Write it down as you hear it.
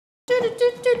You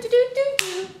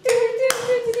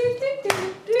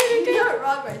got it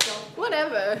wrong, Rachel.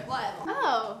 Whatever. Whatever.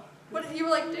 Oh. What, you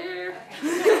were like, dear.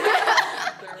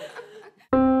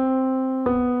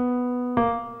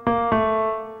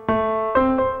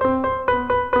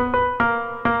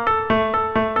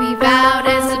 We vowed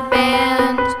as a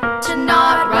band to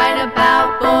not write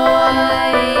about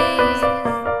boys.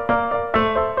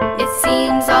 It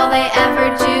seems all they ever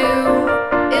do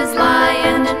is lie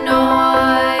and annoy.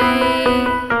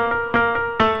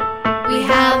 We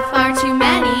have far too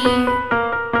many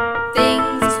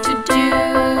things to do.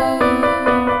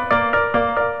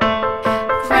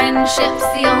 Friendship's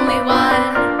the only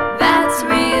one that's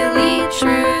really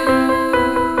true.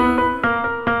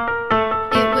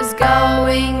 It was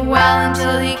going well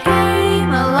until he came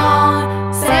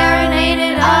along,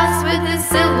 serenaded us with his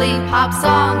silly pop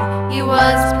song. He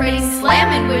was pretty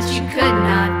slamming, which you could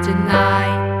not deny.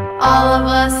 All of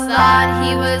us thought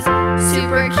he was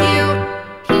super cute.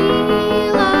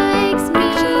 He likes me.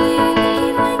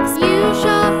 You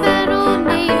shop at Old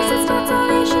Navy.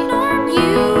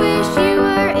 You wish you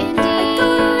were indie.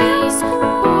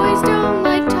 Boys don't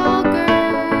like tall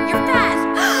girls. You're fast.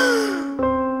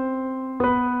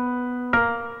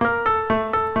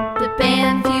 The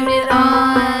band feuded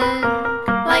on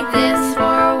like this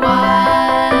for a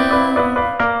while.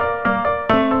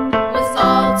 Was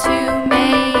all to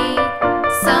make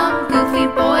some goofy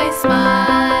boy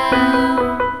smile.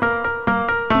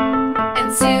 And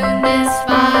soon this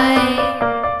fight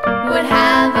would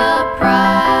have a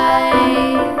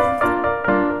prize.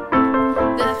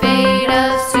 The fate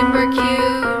of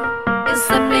Supercute is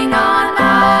slipping on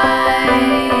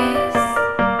ice.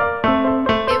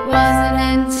 It wasn't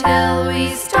until we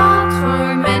stopped for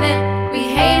a minute. We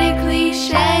hated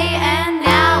cliche and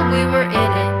now we were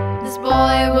in it. This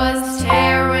boy was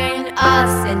tearing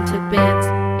us into bits.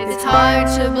 It's hard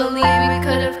to believe we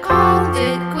could have called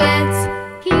it quits.